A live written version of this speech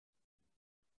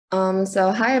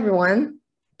So hi everyone.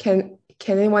 Can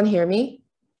anyone hear me?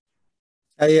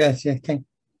 Yes, yeah, can.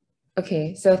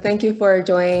 Okay, so thank you for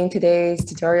joining today's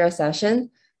tutorial session.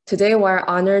 Today we're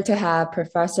honored to have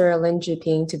Professor Lin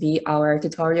Zhiping to be our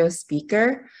tutorial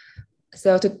speaker.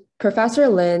 So Professor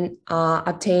Lin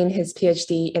obtained his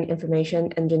PhD in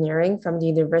information engineering from the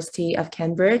University of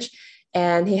Cambridge,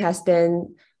 and he has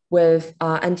been with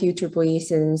NTU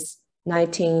since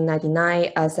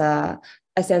 1999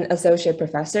 as an associate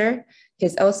professor.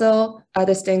 He's also a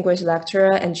distinguished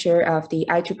lecturer and chair of the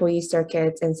IEEE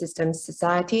Circuits and Systems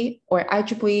Society, or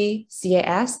IEEE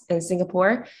CAS in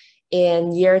Singapore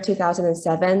in year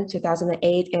 2007,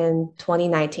 2008, and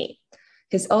 2019.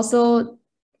 He's also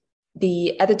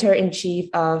the editor-in-chief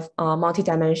of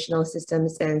multidimensional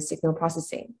systems and signal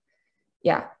processing.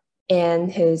 Yeah,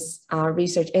 and his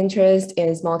research interest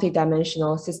is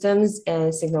multidimensional systems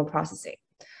and signal processing.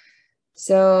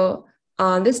 So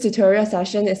this tutorial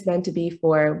session is meant to be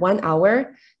for 1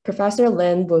 hour. Professor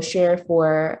Lin will share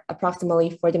for approximately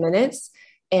 40 minutes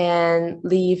and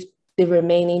leave the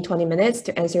remaining 20 minutes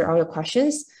to answer all your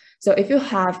questions. So if you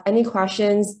have any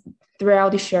questions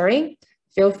throughout the sharing,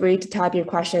 feel free to type your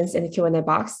questions in the Q&A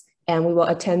box, and we will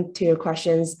attend to your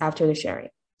questions after the sharing.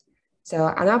 So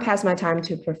I'll now pass my time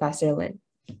to Professor Lin.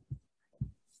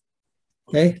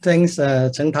 Okay, thanks,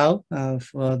 Chen Tao,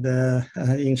 for the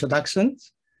introduction.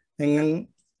 And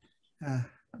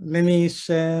let me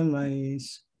share my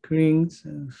screen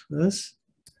first.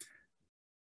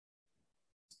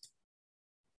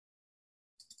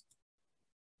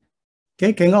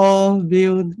 Okay, can all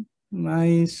view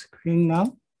my screen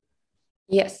now?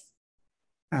 Yes.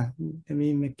 Let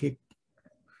me make it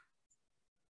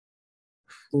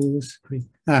full screen.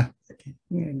 Okay,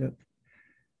 good.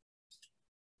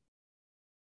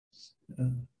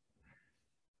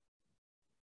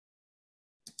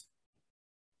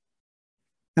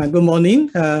 Good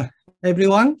morning,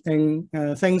 everyone, and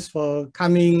thanks for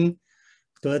coming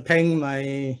to attend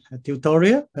my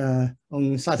tutorial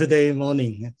on Saturday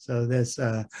morning. So that's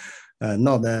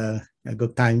not a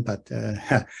good time, but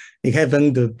it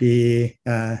happened to be,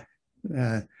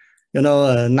 you know,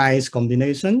 a nice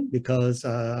combination, because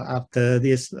after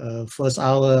this first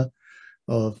hour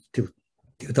of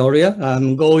tutorial,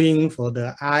 I'm going for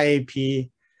the IAP.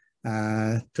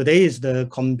 Today is the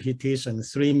competition,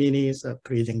 3 minutes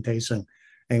presentation,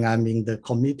 and I'm in the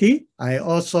committee. I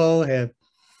also have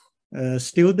a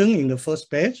student in the first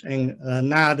batch and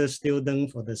another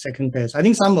student for the second batch. I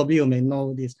think some of you may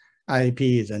know this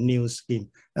IAP is a new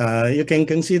scheme. You can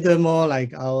consider more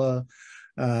like our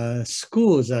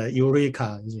school's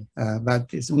Eureka,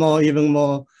 but it's even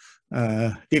more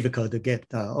difficult to get.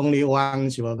 Only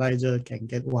one supervisor can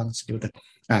get 1 student.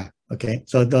 Okay,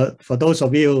 so for those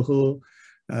of you who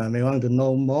may want to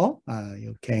know more,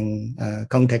 you can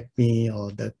contact me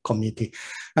or the committee.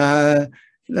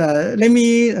 Let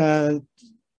me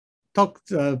talk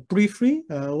briefly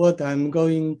what I'm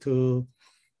going to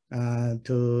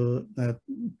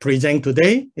present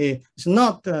today. It's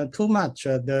not too much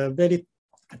the very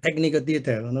technical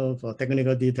detail. You know, for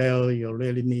technical detail, you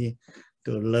really need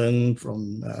to learn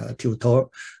from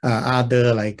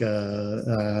other like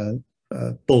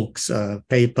books,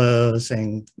 papers,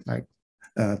 and like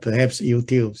perhaps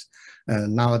YouTube's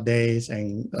nowadays.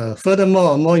 And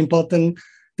furthermore, more importantly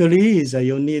is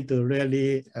you need to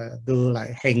really do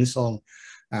like hands-on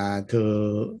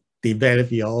to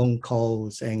develop your own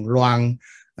codes and run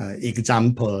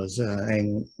examples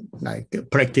and like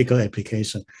practical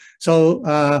application. So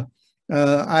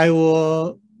I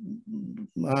will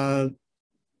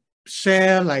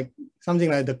share like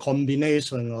something like the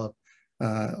combination of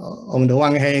on the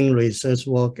one hand research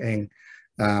work, and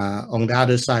on the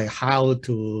other side how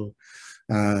to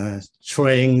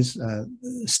train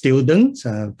students,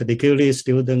 particularly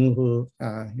students who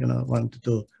you know, want to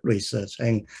do research.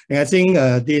 And I think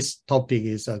this topic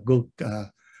is a good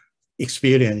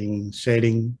experience in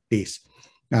sharing this.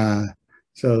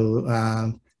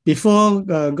 So before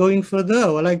going further, I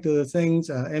would like to thank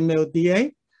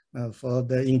MLDA for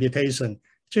the invitation.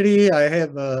 Actually, I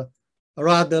have a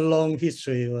rather long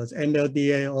history with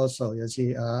MLDA also. You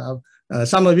see,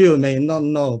 some of you may not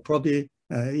know, probably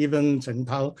even Chen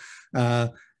Tao.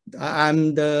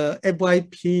 I'm the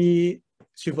FYP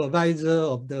supervisor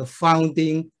of the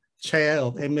founding chair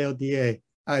of MLDA.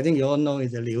 I think you all know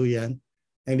is Liu Yan.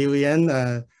 And Liu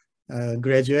Yan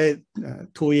graduated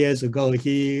 2 years ago.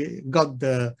 He got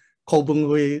the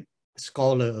Copenhagen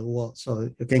Scholar Award. So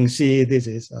you can see this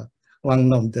is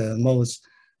one of the most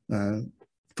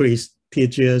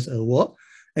prestigious award.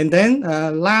 And then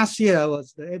last year I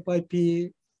was the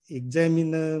FYP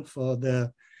examiner for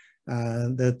the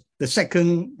the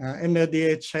second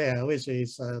MLDA chair, which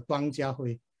is Duang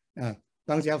Jiahui. And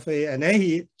then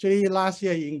he actually last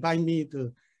year he invited me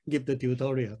to give the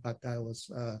tutorial, but I was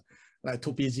like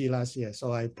too busy last year,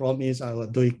 so I promised I will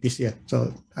do it this year.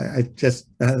 So I just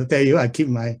tell you, I keep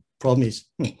my promise.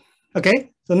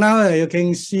 Okay, so now you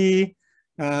can see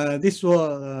this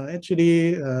work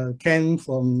actually came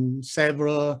from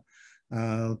several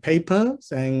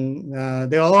papers, and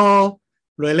they're all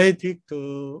related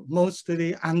to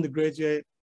mostly undergraduate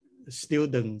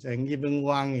students, and even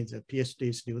one is a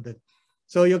PhD student.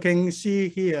 So you can see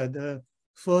here the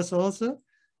first author,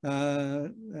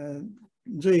 Zhuihang,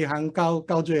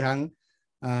 Gao Zhuihang.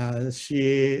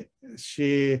 She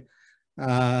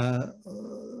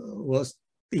was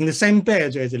in the same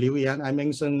batch as Liu Yan, I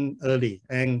mentioned earlier,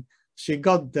 and she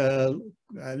got the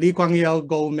Li Guangyao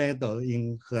gold medal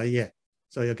in her year.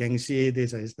 So you can see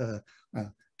this is the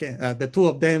two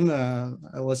of them,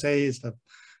 I would say, is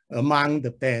among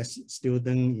the best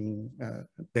students in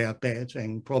their batch,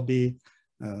 and probably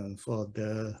for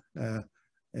the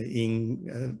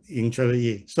in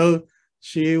Chile. So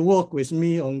she worked with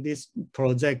me on this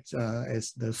project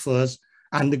as the first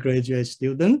undergraduate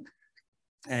student.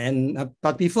 And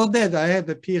but before that, I had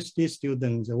a PhD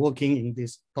student working in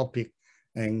this topic.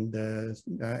 And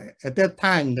at that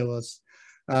time, there was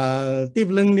deep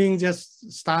learning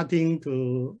just starting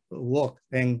to work.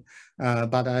 And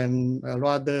but I'm a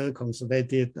rather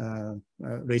conservative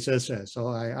researcher, so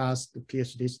I asked the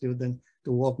PhD student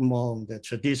to work more on the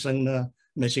traditional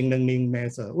machine learning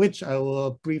method, which I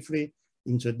will briefly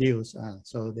introduce.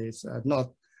 So there's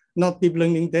not deep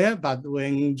learning there, but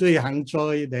when Zhuihang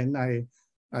joined, then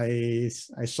I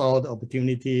saw the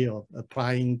opportunity of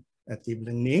applying deep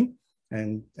learning,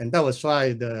 and that was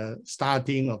why the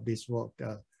starting of this work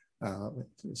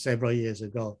several years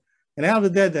ago. And after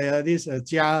that, this Peng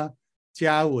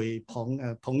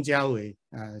Jiawei,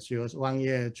 she was 1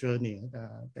 year junior.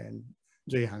 Then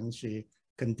Zhuihang, she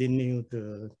continued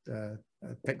to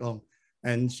take on,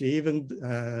 and she even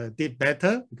did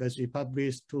better because she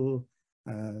published 2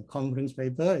 conference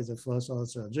papers as the first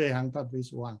author. Zhuihang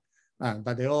published 1.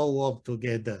 But they all work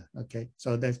together. Okay,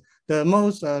 so that's the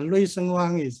most recent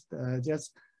one is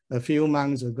just a few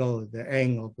months ago, the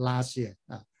end of last year.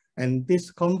 And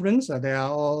this conference, they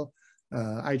are all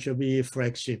IEEE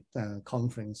flagship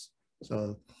conference.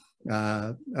 So,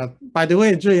 by the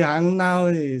way, Zhuihang now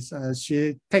is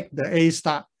she take the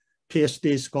A-star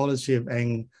PhD scholarship,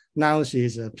 and now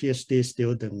she's a PhD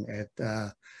student at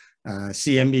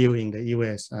CMU in the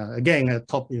US. Again, a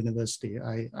top university.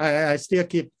 I still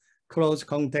keep close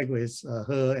contact with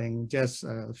her, and just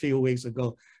a few weeks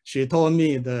ago, she told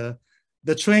me the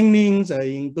trainings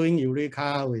in doing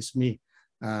Eureka with me,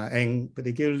 and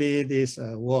particularly this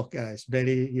work is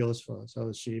very useful.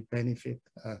 So she benefit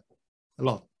a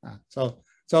lot. So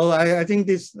I think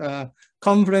this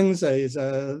conference is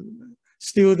a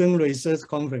student research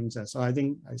conference. So I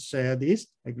think I share this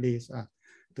at least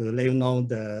to let you know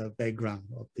the background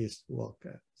of this work,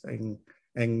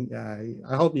 and I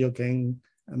hope you can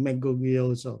make good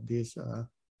use of this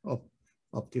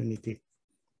opportunity.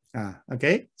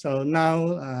 Okay, so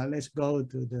now let's go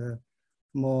to the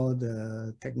more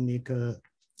technical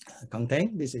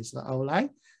content. This is the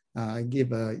outline. I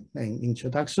give an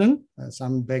introduction,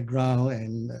 some background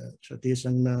and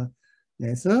traditional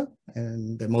method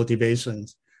and the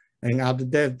motivations. And after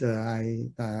that, I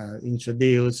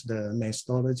introduce the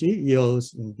methodology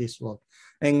used in this work.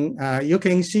 And you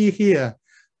can see here,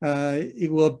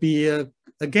 it will be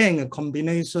again a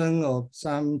combination of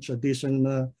some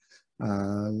traditional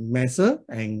method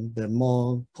and the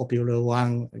more popular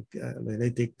one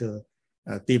related to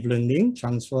deep learning,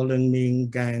 transfer learning,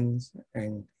 GANs,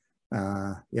 and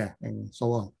and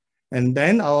so on. And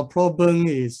then our problem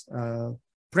is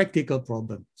practical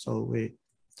problem. So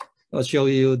I'll show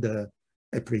you the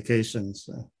applications.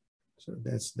 So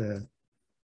that's the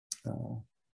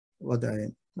what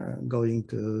I'm going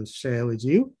to share with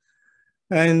you.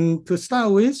 And to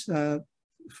start with,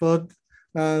 for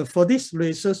this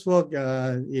research work,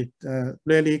 it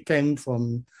really came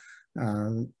from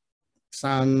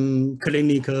some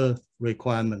clinical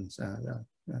requirements.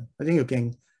 I think you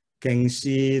can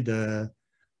see the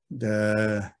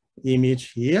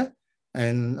image here.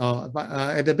 And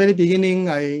at the very beginning,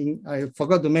 I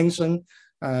forgot to mention,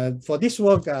 for this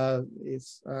work,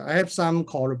 I have some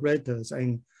collaborators,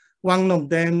 and one of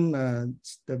them,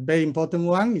 the very important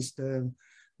one, is the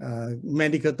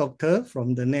medical doctor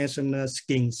from the National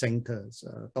Skin Centers,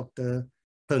 Dr.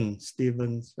 Deng,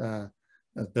 Stephen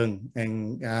Deng.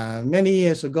 And many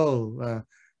years ago,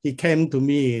 he came to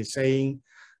me saying,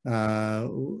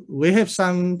 we have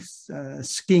some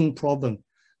skin problem,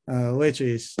 which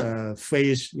is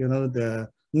face, the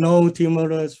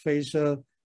non-tumorous facial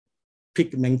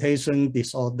pigmentation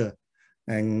disorder,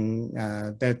 and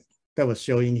that was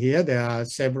showing here. There are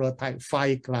several type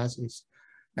 5 classes,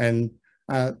 and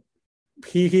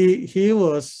he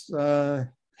was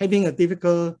having a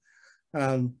difficult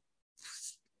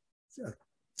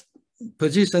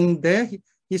position there.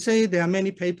 He said there are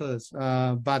many papers,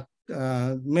 but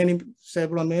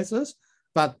several methods,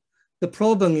 but the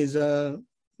problem is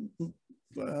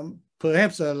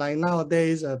perhaps like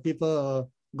nowadays people are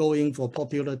going for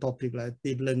popular topic like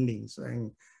deep learnings,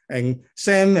 and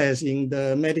same as in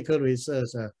the medical research.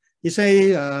 He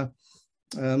say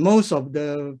most of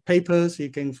the papers he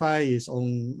can find is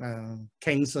on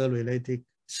cancer-related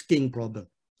skin problem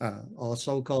or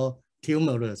so-called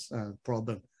tumorous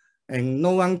problem, and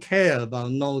no one care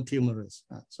about non-tumorous.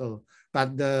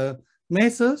 But the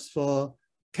methods for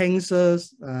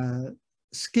cancer's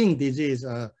skin disease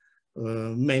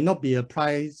may not be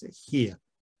applied here.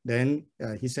 Then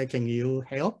he said, "Can you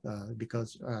help?"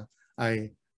 Because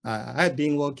I've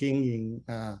been working in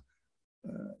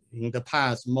the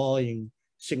past more in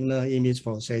signal image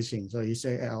processing. So he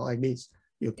said, "At least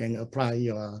you can apply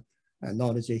your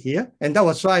knowledge here." And that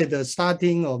was why the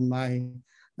starting of my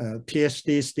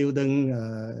PhD student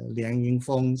Liang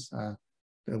Yingfeng's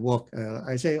work.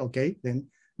 I say, okay, then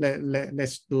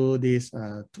let's do this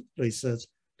research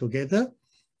together.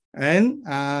 And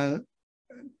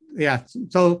yeah,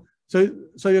 so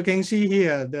you can see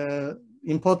here the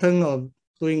importance of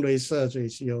doing research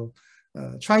is you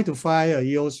try to find a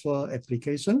useful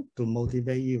application to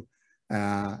motivate you,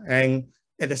 and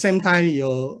at the same time,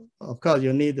 of course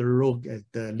you need to look at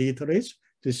the literature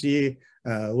to see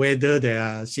whether there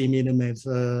are similar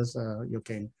methods you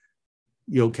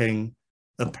can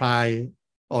apply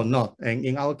or not. And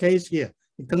in our case here,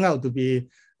 it turned out to be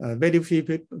very few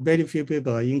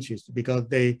people are interested because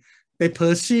they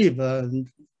perceive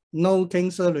no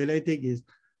cancer related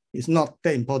is not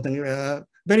that important.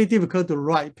 Very difficult to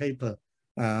write paper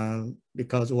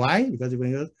because why? Because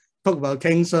when you talk about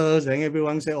cancers, and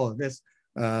everyone say, "Oh, that's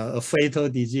a fatal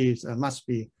disease, must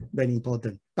be very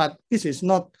important." But this is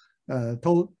not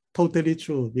totally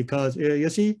true, because you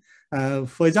see,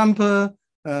 for example,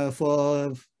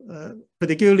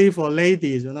 particularly for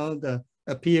ladies, the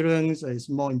appearance is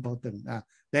more important.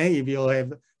 Then if you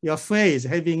have your face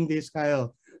having this kind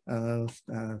of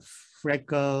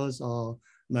freckles or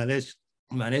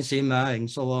melasma and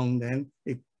so on, then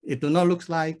it do not look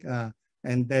like,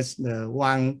 and that's the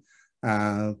one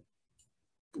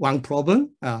problem.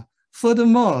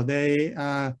 Furthermore, they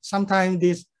sometimes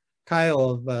this kind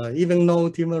of even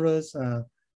non-tumorous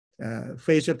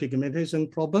facial pigmentation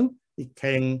problem, it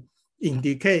can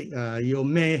indicate you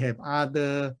may have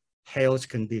other health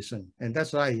condition, and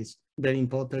that's why it's very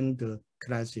important to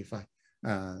classify,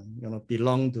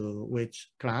 belong to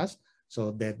which class,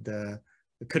 so that the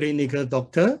clinical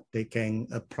doctor, they can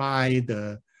apply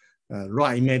the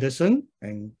right medicine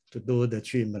and to do the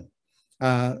treatment.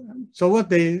 So what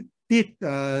they did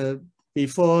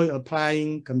before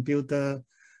applying computer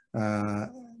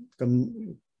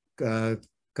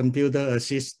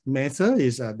assist method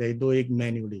is they do it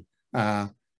manually.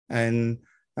 And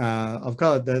of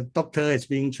course, the doctor has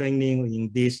been training in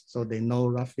this, so they know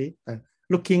roughly.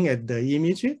 Looking at the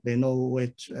image, they know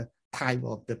which type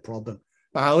of the problem.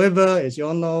 But however, as you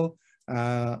all know,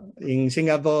 in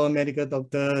Singapore, medical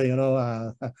doctor,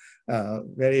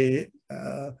 very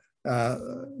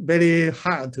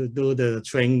hard to do the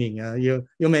training.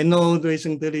 You may know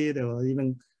recently there was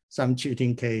even some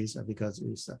cheating case because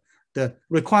it's, the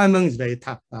requirement is very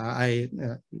tough.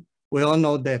 We all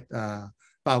know that,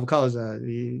 but of course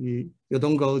you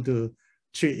don't go to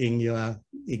cheat in your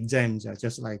exams,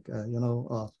 just like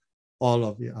all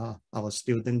of our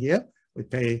students here. We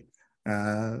pay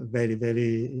very,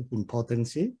 very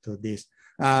importance to this.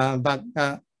 But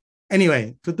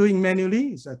anyway, to doing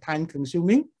manually is time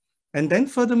consuming. And then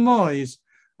furthermore is,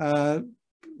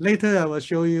 later I will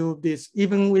show you this,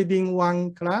 even within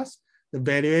one class, the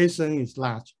variation is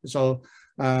large. So,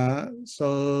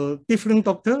 so different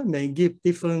doctors may give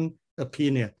different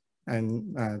opinion,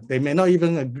 and they may not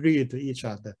even agree to each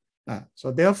other.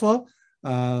 So therefore,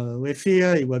 we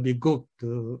feel it will be good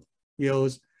to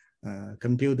use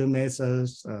computer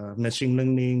methods, machine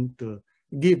learning to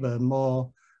give a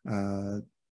more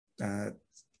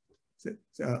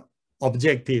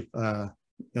objective,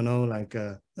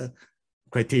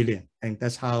 criterion, and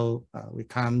that's how we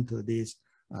come to this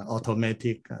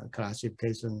automatic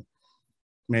classification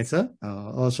method.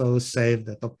 Also save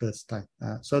the doctor's time.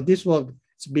 So this work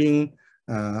is being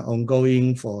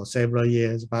ongoing for several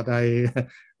years, but I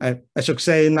should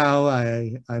say now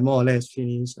I more or less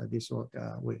finished this work.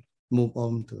 We move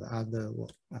on to other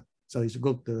work. So it's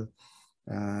good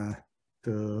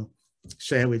to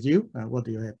share with you what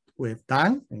we have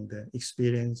done and the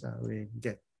experience we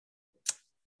get.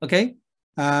 Okay,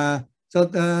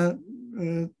 so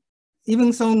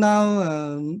even so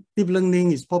now deep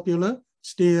learning is popular,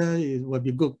 still it would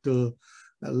be good to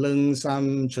learn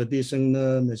some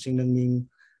traditional machine learning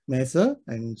method,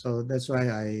 and so that's why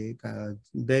I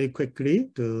very quickly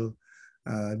to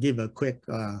give a quick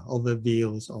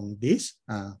overviews on this.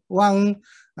 One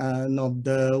of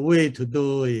the way to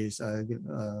do is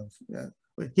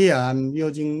here I'm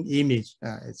using image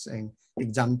as an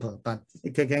example, but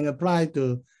it can apply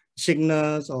to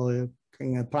signals or it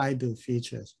can apply to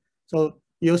features. So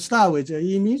you start with the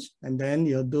image and then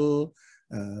you do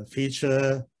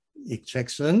feature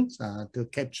extractions to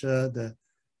capture the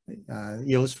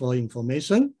useful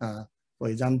information. For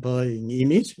example, in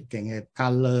image, you can have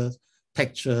colors,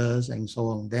 textures, and so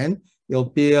on. Then you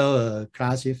build a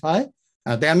classifier.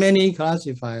 There are many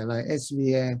classifiers like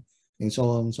SVM and so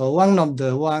on. So one of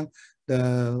the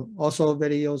also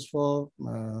very useful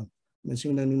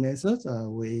machine learning methods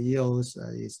we use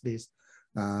is this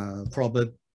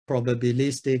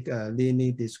probabilistic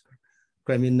linear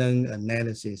discriminant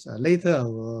analysis. Later I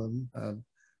will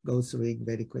go through it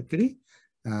very quickly.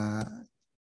 And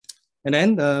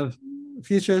then the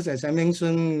features, as I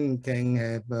mentioned, can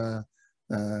have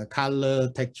color,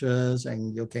 textures,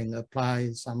 and you can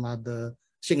apply some other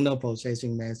signal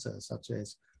processing methods such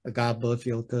as Garber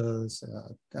filters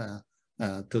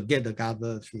to get the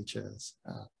Garber features,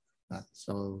 and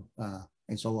so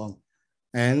on.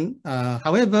 And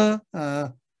however,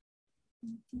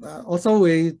 also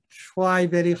we try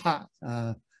very hard,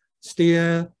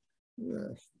 still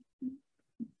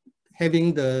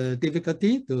having the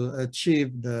difficulty to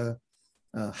achieve the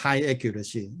high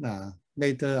accuracy.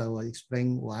 Later I will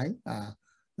explain why.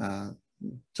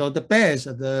 So the best,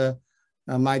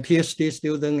 my PhD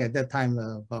student at that time,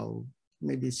 about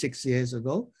maybe 6 years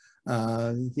ago,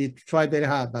 he tried very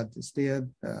hard, but still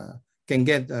can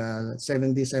get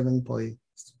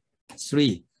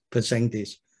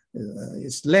 77.3%.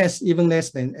 It's less, even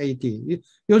less than 80.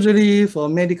 Usually for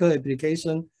medical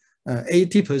application,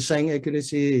 80%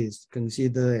 accuracy is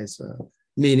considered as a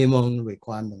minimum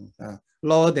requirement.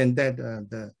 Lower than that,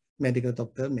 the medical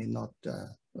doctor may not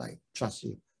like trust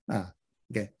you.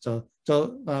 Okay, so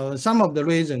some of the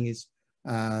reason is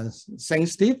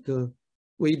sensitive to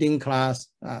within class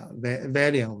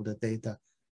variant of the data.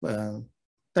 I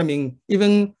mean,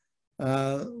 even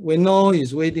we know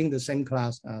is within the same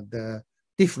class, the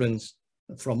difference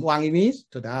from one image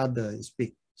to the other is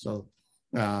big. So,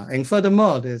 and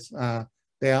furthermore, there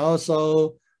are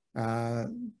also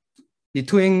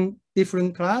between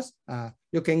different class,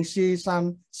 you can see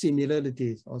some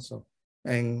similarities also.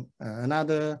 And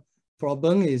another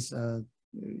problem is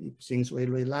since we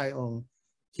rely on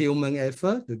human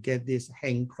effort to get these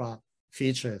handcraft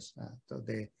features, so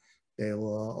there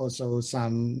were also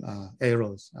some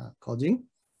errors causing.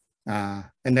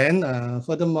 And then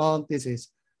furthermore, this is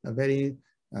a very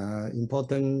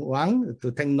important one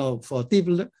to take note for deep,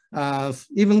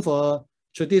 even for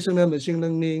traditional machine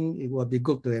learning, it would be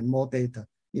good to have more data.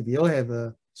 If you have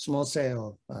a small set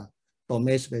of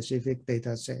domain-specific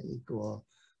data set, it will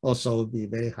also be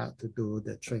very hard to do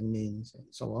the trainings and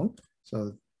so on.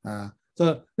 So,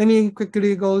 so let me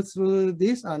quickly go through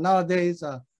this. Nowadays,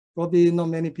 probably not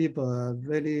many people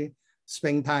really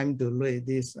spend time to read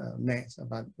this math,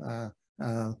 but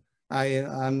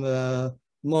I'm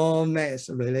more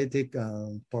math-related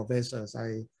professors.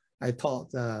 I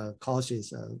taught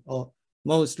courses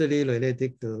mostly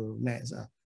related to math.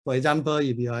 For example,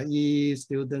 if you are E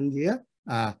student here,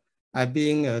 I've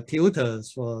been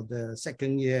tutors for the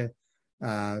second year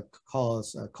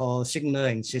course called Signal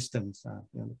and Systems,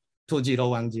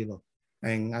 2010.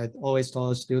 And I always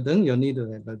tell students you need to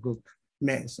have a good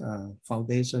math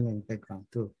foundation and background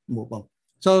to move on.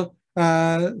 So,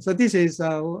 so this is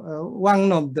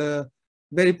one of the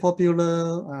very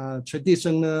popular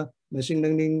traditional machine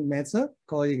learning method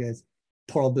called as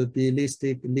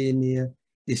probabilistic linear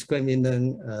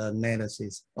discriminant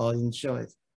analysis, or in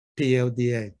short,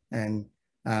 PLDA. And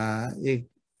it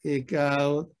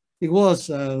was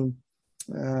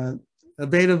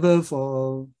available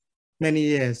for many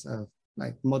years,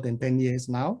 like more than 10 years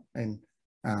now. And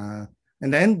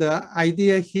then the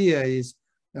idea here is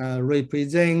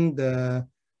represent the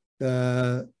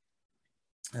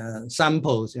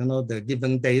samples, the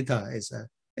given data as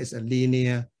a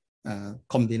linear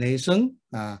combination.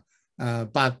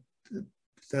 But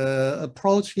the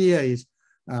approach here is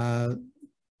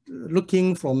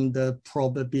looking from the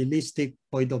probabilistic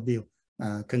point of view,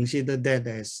 consider that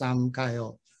as some kind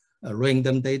of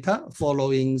random data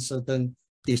following certain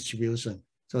distribution.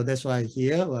 So that's why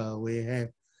here we have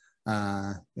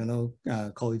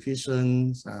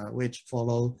coefficients which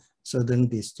follow certain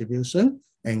distribution,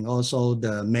 and also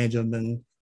the measurement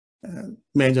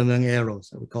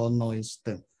errors we call noise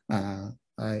term.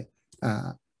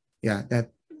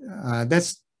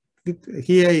 That's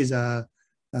here is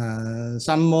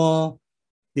some more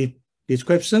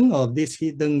description of this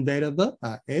hidden variable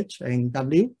H and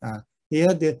W.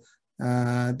 Here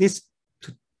this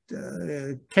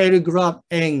carry graph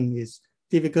N is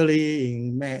typically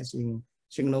in math in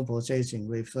signal processing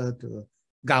referred to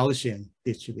Gaussian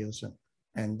distribution,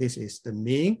 and this is the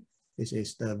mean, this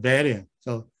is the variance.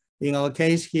 So in our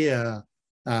case here,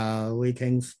 we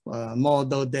can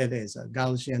model that as a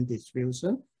Gaussian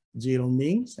distribution, zero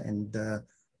means, and the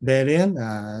variance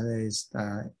is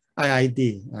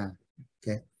IID.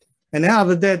 Okay, and then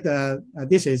after that,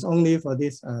 this is only for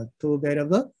this two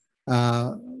variable.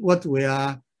 What we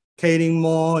are caring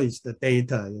more is the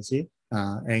data, you see,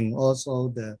 and also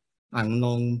the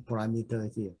unknown parameter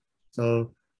here.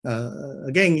 So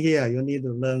again, here you need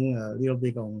to learn a little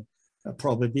bit on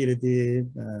probability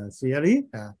theory.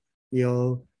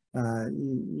 You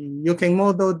can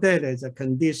model that as a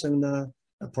conditional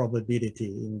probability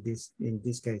in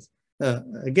this case.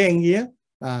 Again, here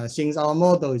since our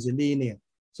model is linear,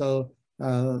 so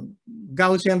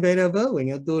Gaussian variable, when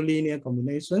you do linear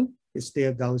combination, it's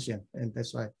still Gaussian, and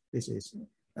that's why this is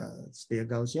still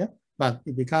Gaussian. But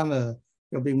it becomes a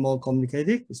bit more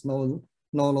complicated. It's no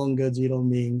longer zero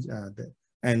means,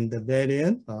 and the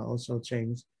variance also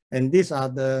change. And these are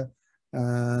the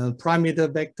parameter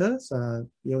vectors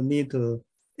you need to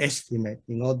estimate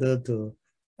in order to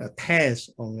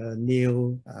test on a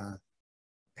new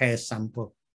test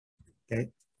sample. Okay,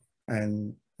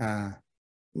 and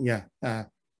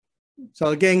so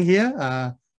again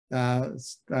here,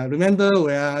 remember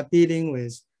we are dealing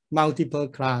with multiple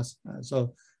class.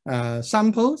 So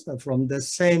samples from the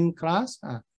same class,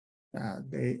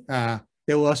 they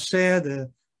will share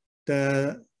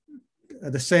the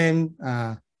same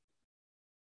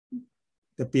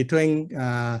between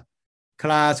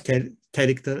class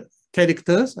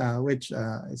characters, which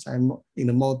is in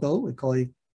the model we call it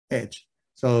H.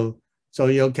 So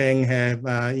you can have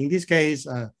in this case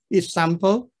each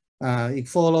sample it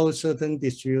follows certain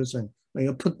distribution. When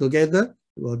you put together,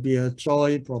 it will be a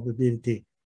joint probability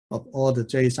of all the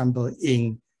J sample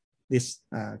in this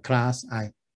class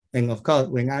I. And of course,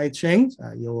 when I change,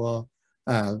 you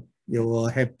will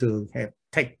have to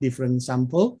take different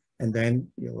sample, and then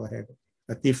you will have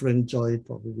a different joint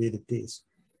probabilities.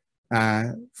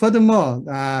 Furthermore,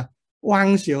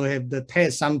 once you have the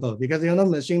test sample, because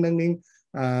machine learning,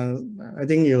 I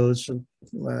think you should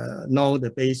know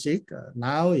the basic.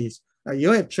 Now is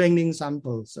you have training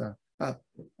samples.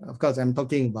 Of course, I'm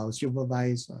talking about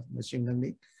supervised machine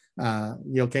learning.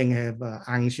 You can have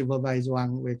unsupervised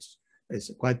one, which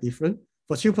is quite different.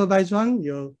 For supervised one,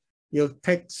 you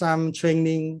take some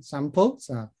training samples,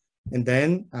 and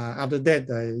then after that,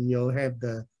 you have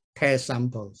the test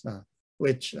samples,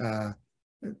 which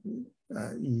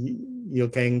you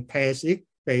can test it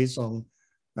based on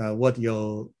what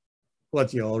you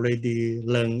already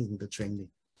learned in the training.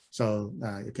 So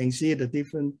you can see the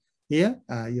difference here.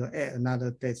 You add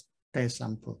another test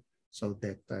sample, so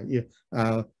that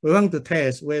we want to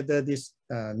test whether this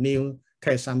new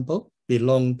test sample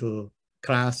belong to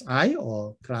class I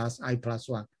or class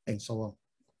I+1, and so on.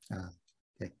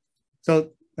 Okay.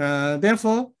 So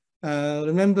therefore,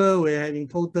 remember we're having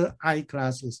total I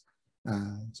classes.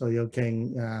 So you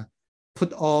can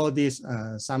put all these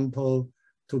sample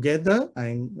together,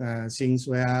 and since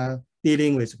we are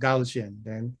dealing with Gaussian,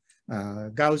 then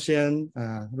Gaussian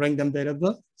random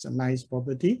variable is a nice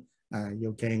property.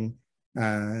 You can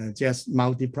just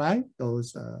multiply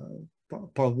those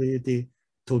probability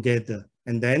together,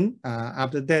 and then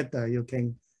after that you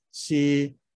can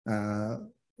see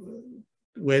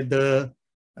whether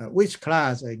which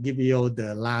class give you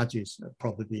the largest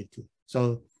probability.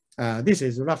 So this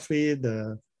is roughly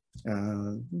the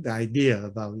idea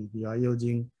about if you are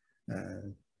using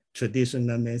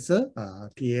traditional method,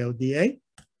 PLDA,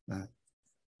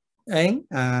 and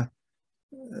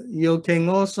you can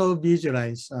also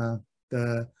visualize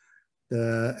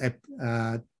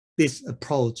this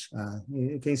approach.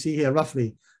 You can see here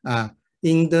roughly.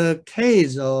 In the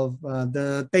case of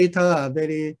the data are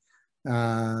very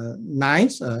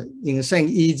nice, in a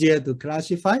sense easier to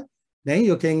classify, then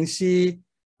you can see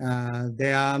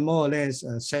they are more or less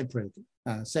separated.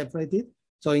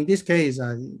 So in this case,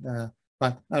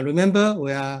 But remember,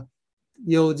 we are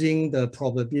using the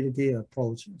probability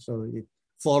approach, so it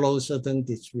follows certain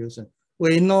distribution.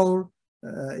 We know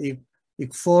it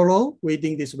follow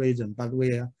within this region, but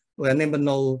we never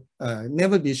know,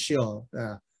 never be sure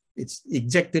it's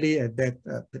exactly at that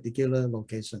particular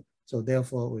location. So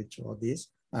therefore, we draw this.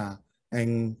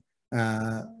 And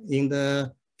in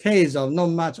the case of not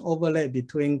much overlap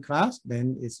between class,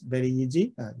 then it's very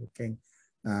easy. You can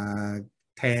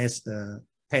test the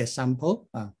test sample,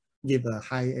 give a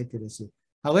high accuracy.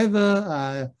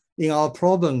 However, in our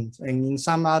problems and in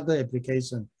some other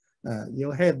application,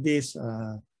 you have this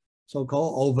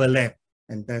so-called overlap,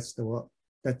 and that's the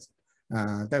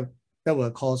that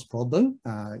will cause problem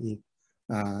if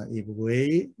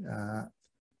we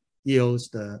use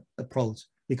the approach.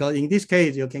 Because in this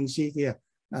case, you can see here,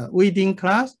 within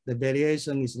class, the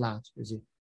variation is large, you see.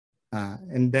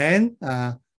 And then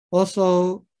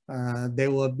also there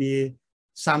will be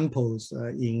samples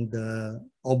in the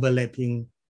overlapping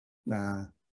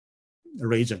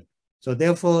region. So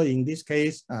therefore, in this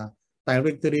case,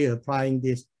 directly applying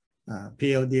this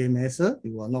PLDA method,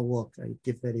 it will not work. It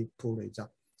gives very poor result.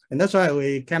 And that's why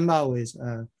we came out with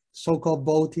so-called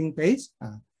voting base,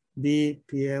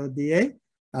 V-PLDA.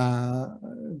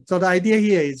 So the idea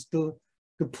here is to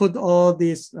put all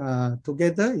this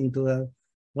together into a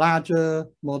larger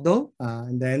model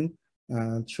and then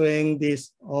train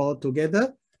this all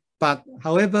together. But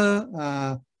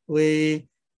however, we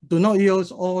do not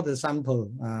use all the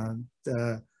sample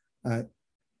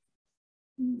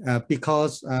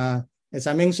because, as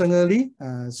I mentioned earlier,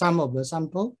 some of the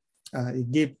sample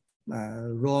it give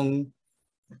wrong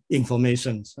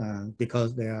information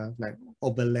because they are like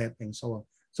overlap and so on.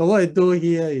 So what I do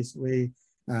here is we,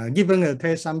 given a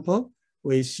test sample,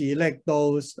 we select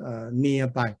those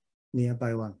nearby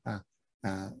one.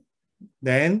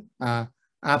 Then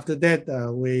after that,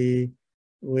 we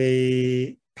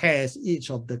test each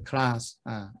of the class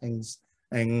and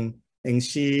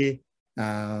see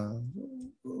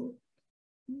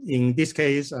in this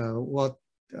case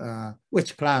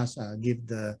which class give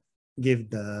the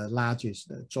largest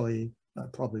joy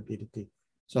probability.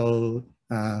 So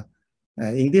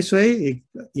in this way, it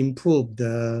improved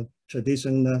the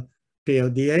traditional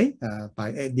PLDA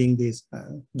by adding this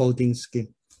voting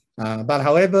scheme. But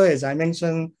however, as I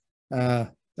mentioned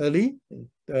earlier,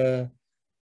 the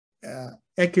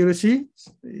accuracy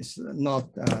is not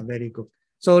very good.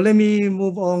 So let me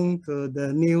move on to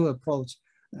the new approach,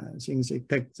 since it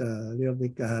takes a little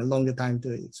bit longer time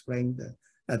to explain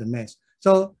the math.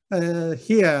 So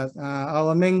here,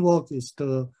 our main work is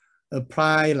to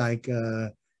apply like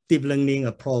deep learning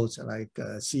approach, like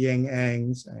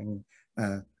CNNs, and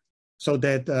so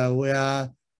that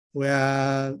we are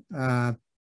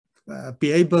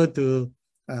be able to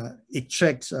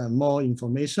extract more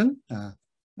information.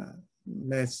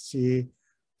 Let's see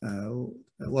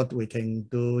what we can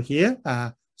do here.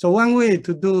 So one way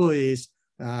to do is,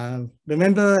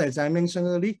 remember, as I mentioned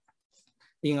earlier,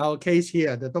 in our case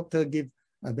here, the doctor give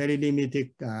a very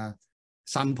limited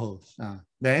sample.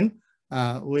 Then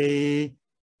we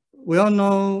all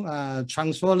know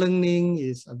transfer learning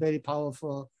is a very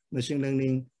powerful machine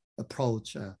learning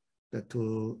approach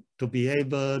to be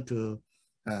able to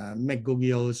make good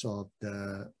use of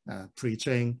the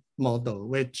pre-trained model,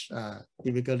 which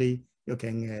typically you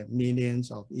can have millions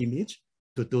of images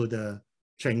to do the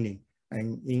training.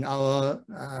 And in our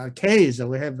case,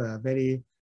 we have a very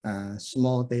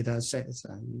small data sets.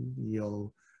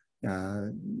 You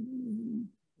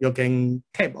can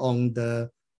tap on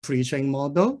the pre-trained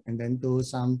model and then do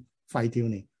some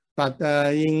fine-tuning. But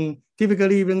in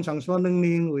typically even transfer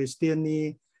learning, we still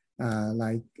need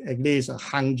like at least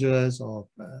hundreds of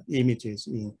images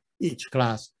in each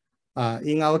class.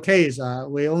 In our case,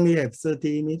 we only have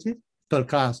 30 images per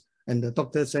class, and the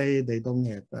doctor say they don't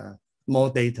have more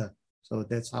data. So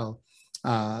that's how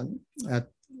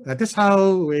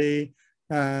we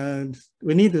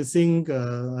need to think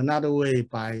another way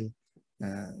by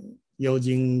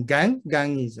using GAN.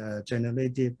 GAN is a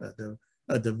generative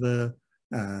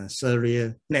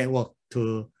adversarial network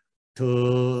to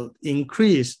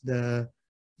increase the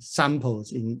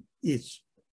samples in each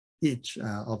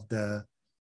of the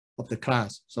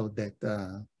class, so that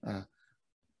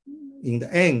in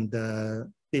the end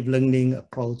the deep learning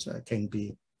approach can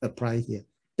be applied here.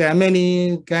 There are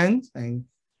many GANs, and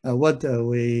what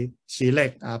we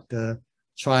select after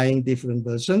trying different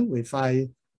versions, we find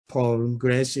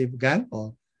progressive GAN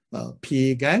or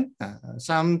P-GAN.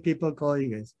 Some people call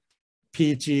it as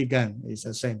PG GAN. It's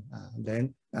the same.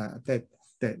 Then that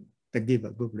give a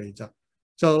good result.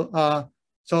 So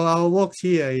so our work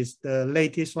here is the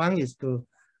latest one is to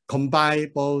combine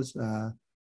both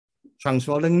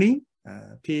transfer learning,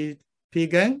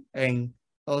 Pgen, and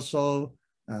also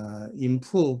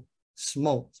improve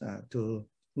SMOTE to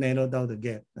narrow down the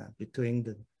gap between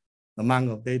the amount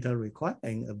of data required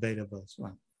and available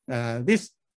one.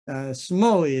 This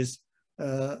SMOTE is,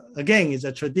 again, is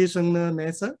a traditional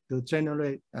method to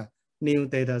generate new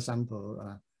data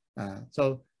sample.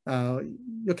 So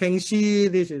you can see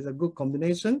this is a good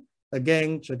combination.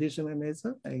 Again, traditional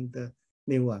method and the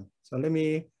new one. So let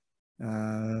me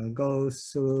go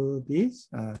through this.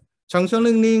 Transfer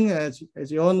learning,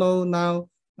 as you all know now,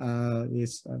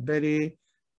 is a very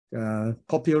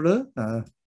popular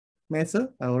method.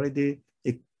 I already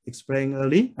explained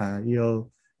early.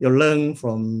 You learn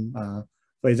from,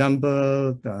 for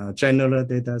example, general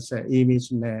data set,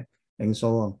 ImageNet, and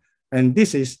so on. And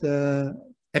this is the,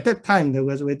 at that time, there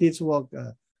was with this work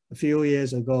a few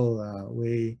years ago,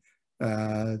 we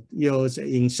used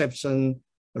Inception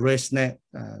ResNet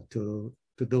to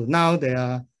do. Now there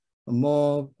are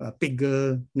more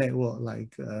bigger network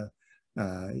like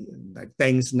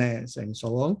DenseNet and so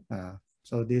on.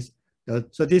 So this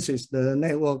is the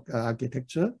network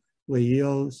architecture we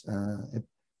use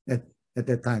at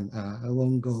that time. I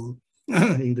won't go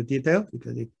into detail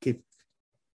because it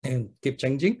keep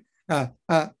changing.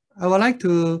 I would like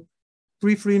to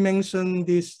briefly mention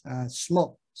this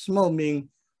SMOTE. SMOTE means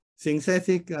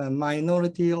synthetic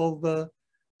minority over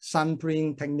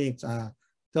sampling techniques.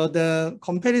 So the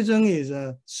comparison is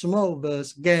SMOTE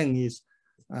versus GAN is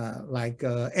like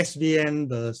SVM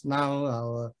versus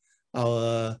now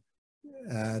our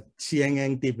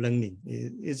CNN deep learning.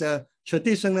 It's a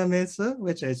traditional method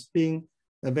which has been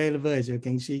available, as you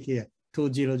can see here,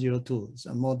 2002. It's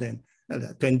more than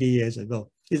 20 years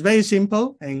ago. It's very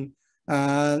simple, and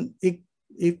it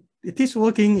is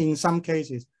working in some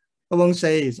cases. I won't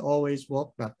say it's always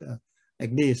work, but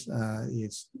at least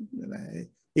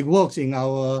it works in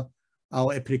our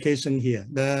application here.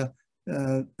 The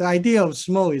idea of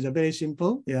SMOTE is very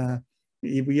simple.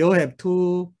 If you have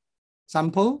two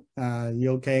samples,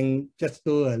 you can just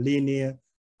do a linear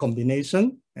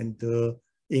combination and to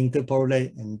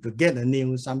interpolate and to get a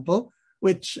new sample,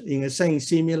 which in a sense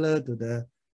similar to the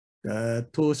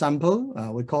two sample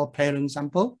we call parent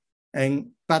sample.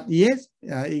 But yes,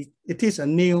 it is a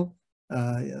new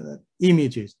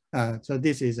images. So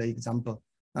this is an example.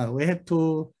 We have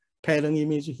two parent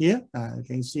images here. You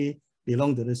can see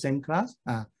belong to the same class.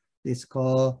 It's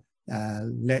called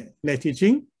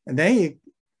latitude, and then it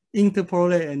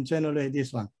interpolate and generate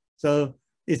this one. So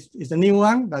it's a new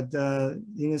one, but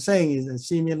in a sense is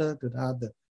similar to the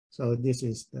other. So this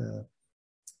is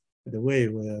the way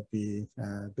we'll be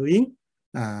doing.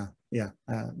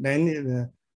 Then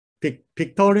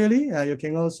pictorially, you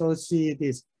can also see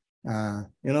this.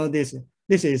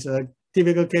 This is a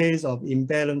typical case of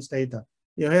imbalanced data.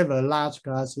 You have a large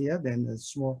class here, then a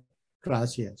small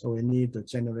class here. So we need to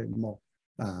generate more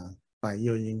by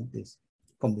using this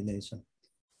combination.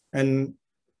 And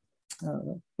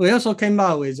we also came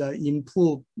out with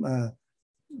improved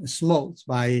SMOTE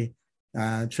by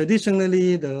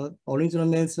traditionally the original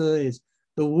method is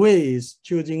the way is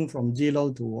choosing from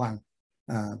 0 to 1.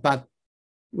 But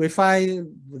we find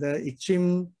the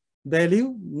extreme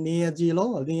value near 0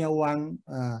 or near 1,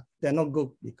 they're not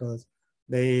good because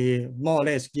they more or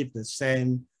less give the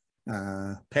same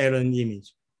parent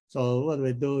image. So what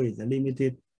we do is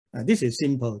limited. This is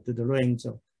simple to the range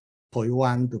of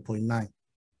 0.1 to 0.9.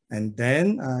 And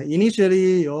then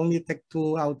initially you only take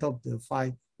 2 out of the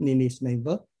 5 nearest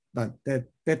neighbor, but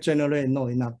that generates not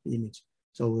enough image.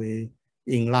 So we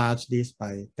enlarge this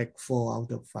by take 4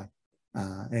 out of 5.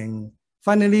 And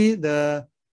finally,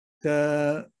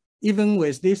 even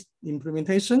with this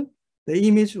implementation, the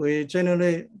image we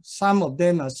generate, some of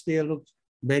them are still look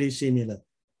very similar.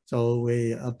 So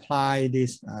we apply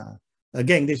this,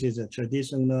 again, this is a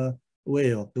traditional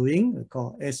way of doing,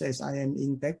 called SSIM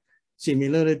index,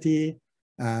 similarity,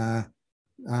 to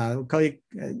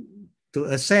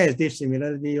assess this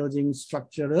similarity using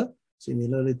structural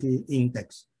similarity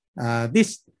index.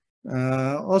 This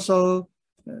also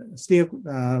still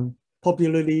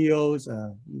popularly used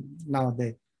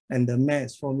nowadays, and the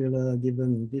math formula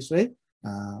given this way.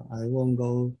 I won't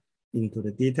go into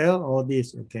the detail. All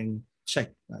this you can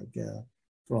check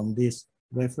from this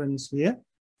reference here.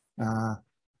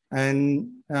 And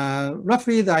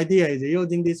roughly the idea is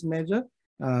using this measure,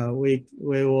 we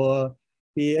will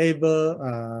be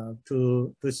able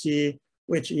to see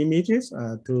which images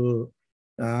to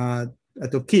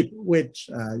keep, which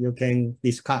you can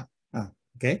discard.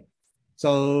 Okay,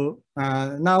 so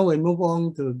now we move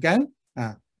on to GAN.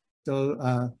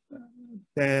 So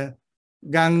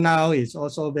GAN now is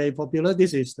also very popular.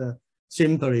 This is the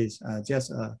simplest,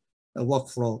 just a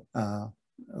workflow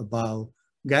about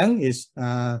GAN. Is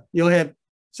you have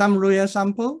some real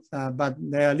samples, but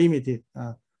they are limited.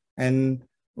 And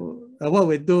what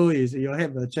we do is you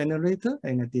have a generator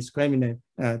and a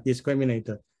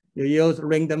discriminator. You use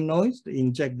random noise to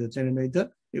inject the generator.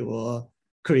 You will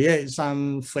create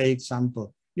some fake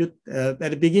sample. You at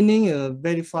the beginning, you're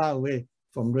very far away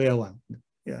from real one.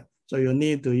 Yeah. So you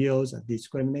need to use a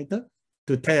discriminator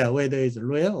to tell whether it's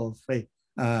real or fake.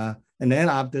 And then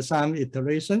after some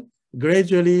iteration,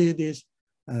 gradually this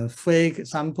fake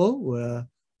sample will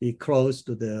be close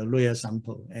to the real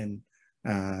sample. And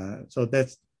so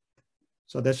that's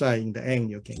why in the end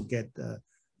you can get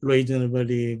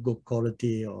reasonably good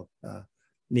quality of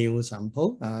new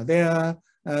sample. There are,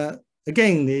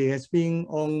 again, it has been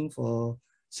on for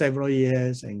several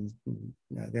years, and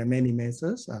there are many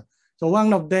methods. So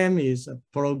one of them is a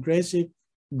progressive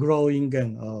growing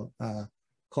GAN, or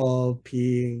called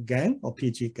P-GAN or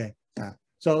PG-GAN.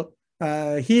 So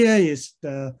here is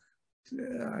the,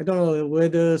 I don't know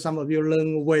whether some of you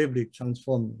learn wavelet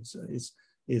transform.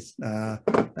 It's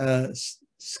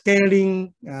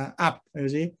scaling up. You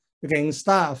see, you can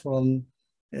start from,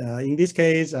 in this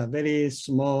case, very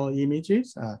small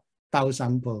images, tau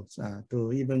samples,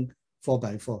 to even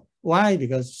 4x4. Why?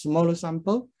 Because smaller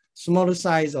sample, smaller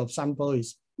size of sample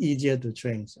is easier to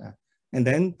train. And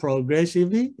then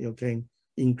progressively, you can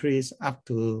increase up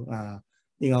to,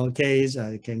 in our case,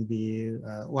 it can be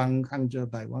 100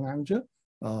 by 100,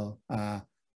 or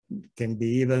can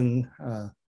be even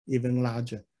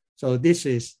larger. So this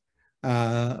is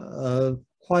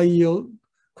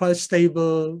quite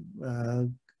stable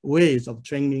ways of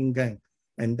training GAN,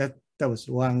 and that was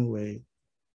one way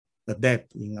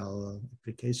adapt in our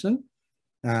application.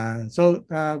 So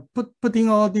putting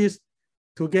all this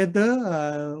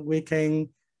together, we can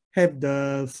have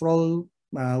the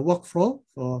workflow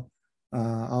for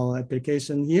our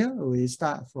application here. We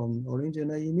start from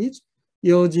original image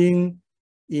using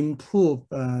improved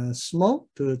SMOTE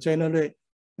to generate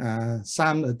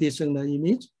some additional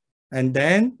image, and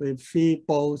then we feed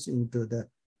both into the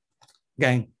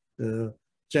GAN to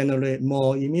generate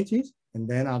more images, and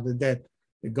then after that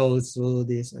we go through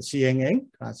this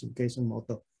CNN classification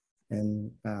model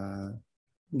and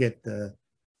get the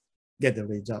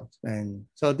results. And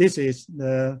so this is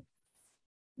the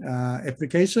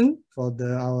application for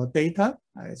our data.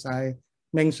 As I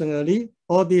mentioned earlier,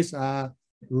 all these are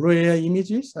rare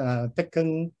images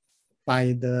taken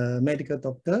by the medical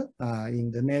doctor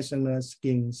in the National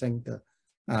Skin Center.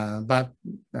 But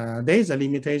there is a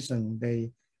limitation.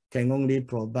 They can only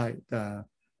provide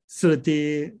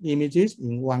 30 images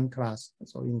in one class.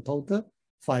 So in total,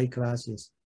 5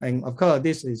 classes. And of course,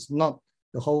 this is not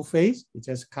the whole face. We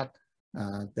just cut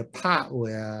the part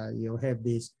where you have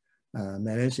this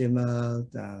mesenchymal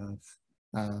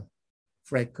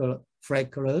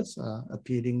freckles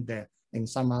appearing there, and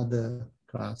some other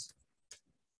class.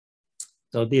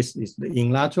 So this is the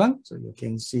enlarged one, so you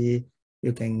can see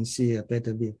a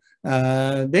better view.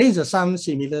 There is some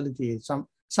similarity.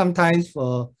 Sometimes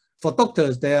for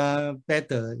doctors they are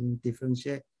better in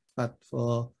differentiate, but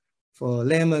for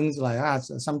laymen like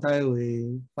us, sometimes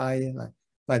we find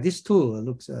like this tool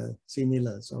looks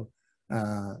similar. So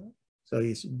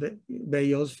it's very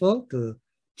useful to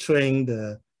train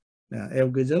the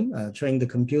algorithm, train the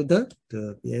computer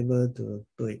to be able to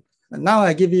do it. And now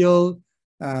I give you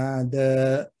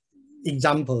the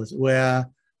examples where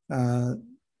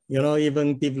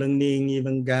even deep learning,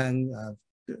 even GAN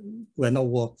will not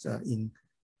work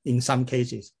in some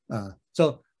cases.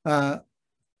 So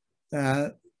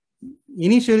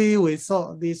initially we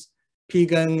thought this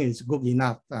P-GAN is good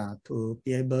enough to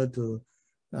be able to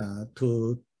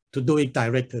do it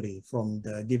directly from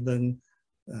the given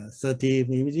 30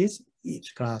 images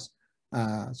each class.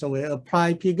 So we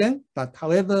apply P-GAN, but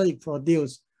however it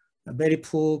produced a very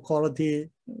poor quality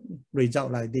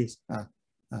result like this.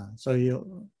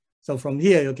 So from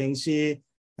here you can see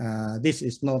this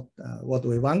is not what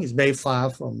we want. It's very far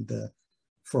from the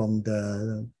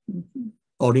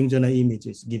original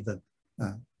images given.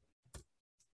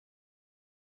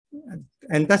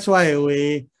 And that's why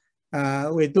we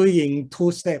do it in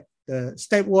 2 steps.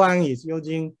 Step 1 is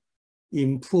using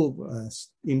improved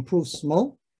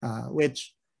SMOTE,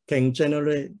 which can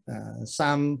generate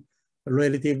some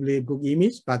relatively good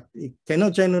image, but it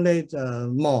cannot generate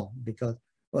more, because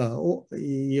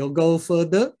you go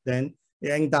further, then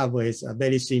you end up with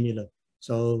very similar.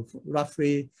 So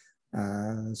roughly,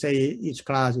 say each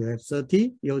class you have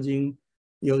 30, using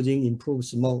improved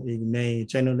SMOTE, it may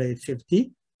generate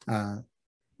 50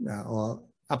 or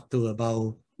up to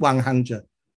about 100.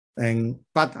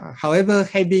 But however,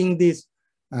 having this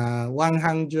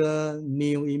 100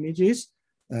 new images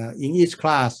in each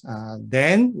class,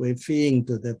 then we feed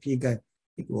into the pGAN,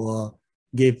 it will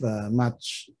give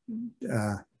much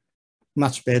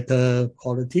better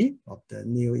quality of the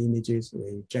new images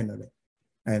we generate.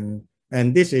 And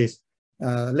this is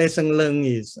lesson learned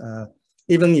is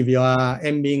even if you are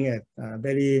aiming at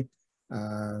very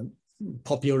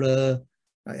popular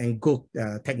and good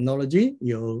technology,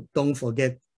 you don't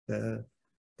forget the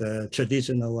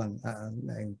traditional one.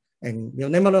 And you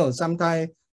never know, sometimes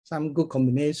some good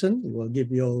combination will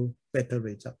give you better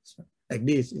results, at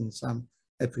least in some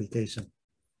application.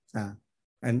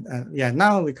 Yeah,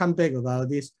 now we come back about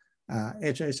this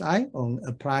HSI on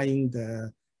applying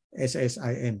the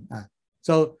SSIM.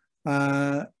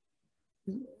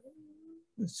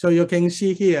 So you can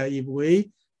see here, if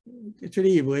we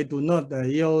do not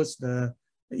use the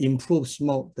improved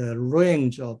SMOTE, the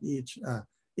range of each,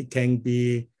 it can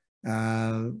be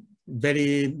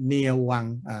very near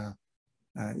 1.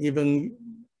 Even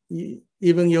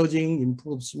using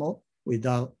improved SMOTE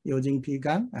without using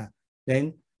pGAN,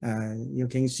 then you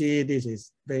can see this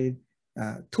is very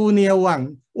too near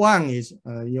 1. 1 is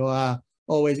you are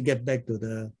always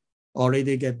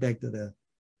already get back to the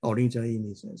original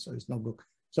image, so it's not good.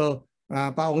 So,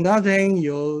 but on the other hand,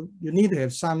 you need to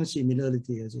have some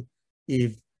similarity.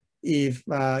 If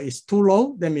it's too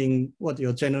low, that means what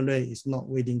you generate is not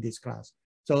within this class.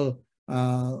 So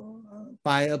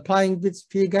by applying this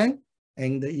pGAN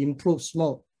and the improved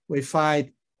SMOTE, we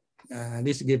find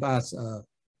this gives us a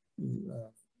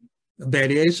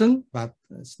variation, but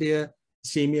still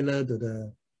similar to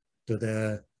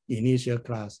the initial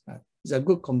class. It's a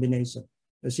good combination.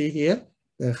 You see here,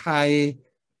 the high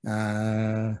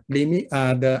limit,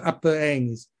 the upper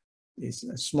end is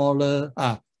smaller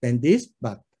than this,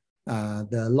 but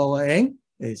the lower end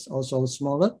is also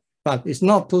smaller, but it's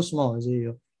not too small. So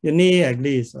you need at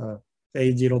least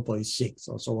say 0.6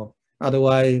 or so on.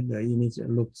 Otherwise, the image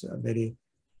looks very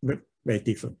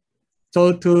different.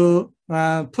 So to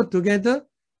put together,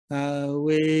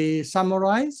 we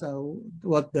summarize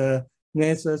what the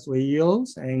methods we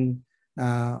use and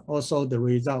also the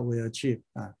result we achieve.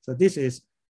 So this is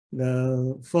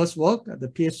the first work the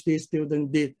PhD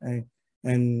student did,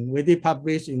 and we did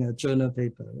publish in a journal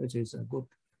paper, which is a good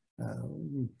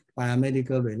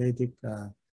biomedical related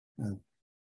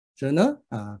journal.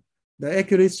 The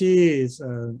accuracy is,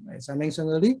 as I mentioned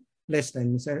earlier, less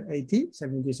than 80,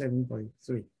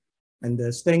 77.3. And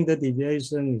the standard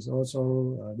deviation is also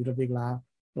a little bit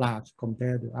large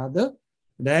compared to other.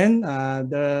 Then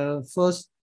the first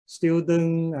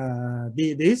student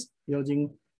did this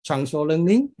using transfer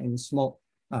learning and SMOTE.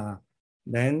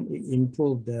 Then it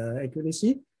improved the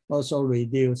accuracy, also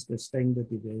reduced the standard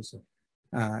deviation.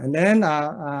 And then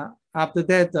after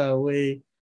that, we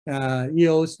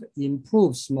used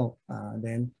improved SMOTE.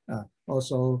 Then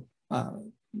also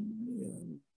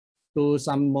do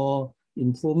some more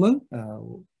improvement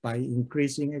by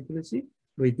increasing accuracy,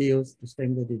 reduce the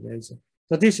standard deviation.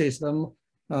 So this is the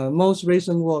most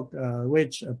recent work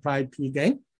which applied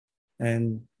pGAN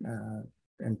and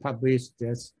published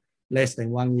just less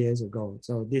than 1 year ago.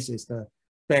 So this is the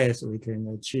best we can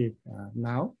achieve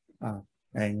now.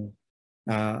 And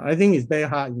I think it's very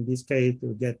hard in this case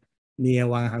to get near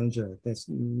 100. That's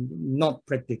not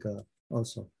practical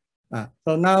also.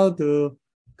 So now to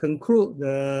conclude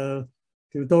the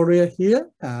tutorial here,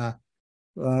 I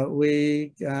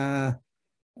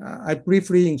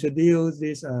briefly introduce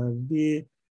this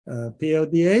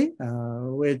V-PLDA,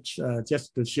 which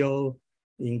just to show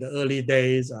in the early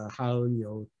days how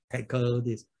you tackle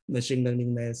this machine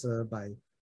learning method by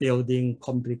building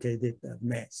complicated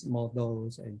math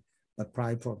models and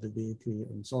apply probability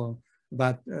and so on.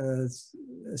 But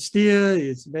still,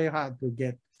 it's very hard to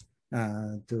get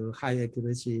to high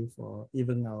accuracy for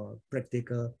even our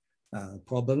practical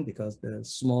problem because the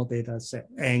small data set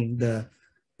and the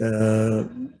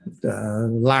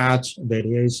large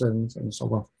variations and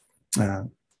so on.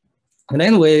 And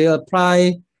then we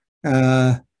apply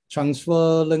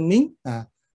transfer learning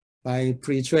by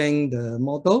pre-train the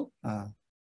model,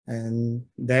 and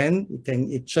then you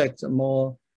can extract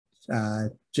more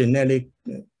generic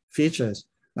features.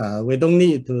 We don't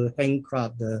need to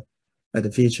handcraft the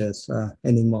features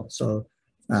anymore, so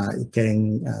it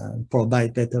can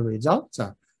provide better results.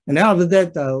 And then after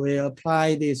that, we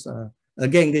apply this,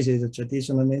 again, this is a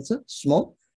traditional method,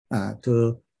 SMOTE,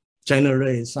 to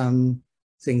generate some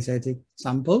synthetic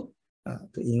sample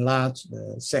to enlarge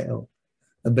the set of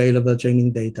available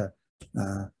training data.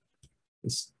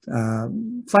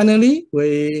 Finally,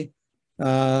 we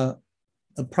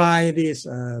apply this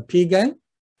pGAN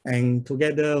and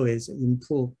together with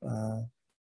improved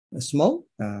SMOTE,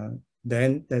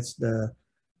 then that's the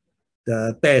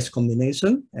test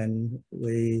combination, and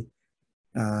we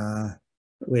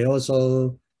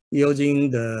also using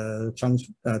the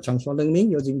transfer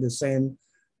learning using the same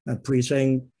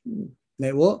pre-trained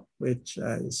network, which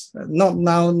is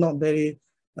not very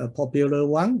popular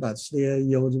one, but still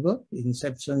usable,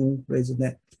 Inception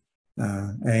ResNet.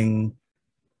 And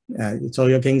so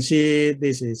you can see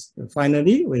this is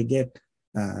finally we get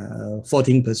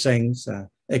 14%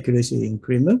 accuracy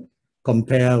increment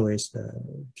compared with the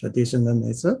traditional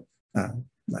method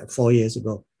like 4 years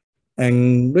ago.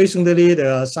 And recently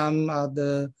there are some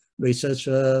other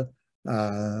researchers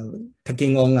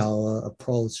taking on our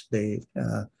approach. They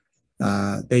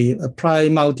apply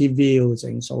multi-views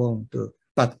and so on too.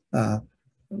 But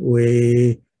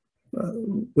we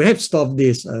have stopped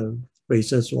this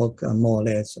research work more or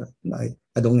less.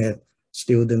 I don't have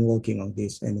students working on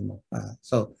this anymore.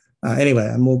 So anyway,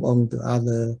 I move on to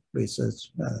other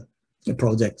research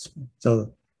projects.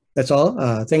 So that's all.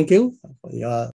 Thank you for your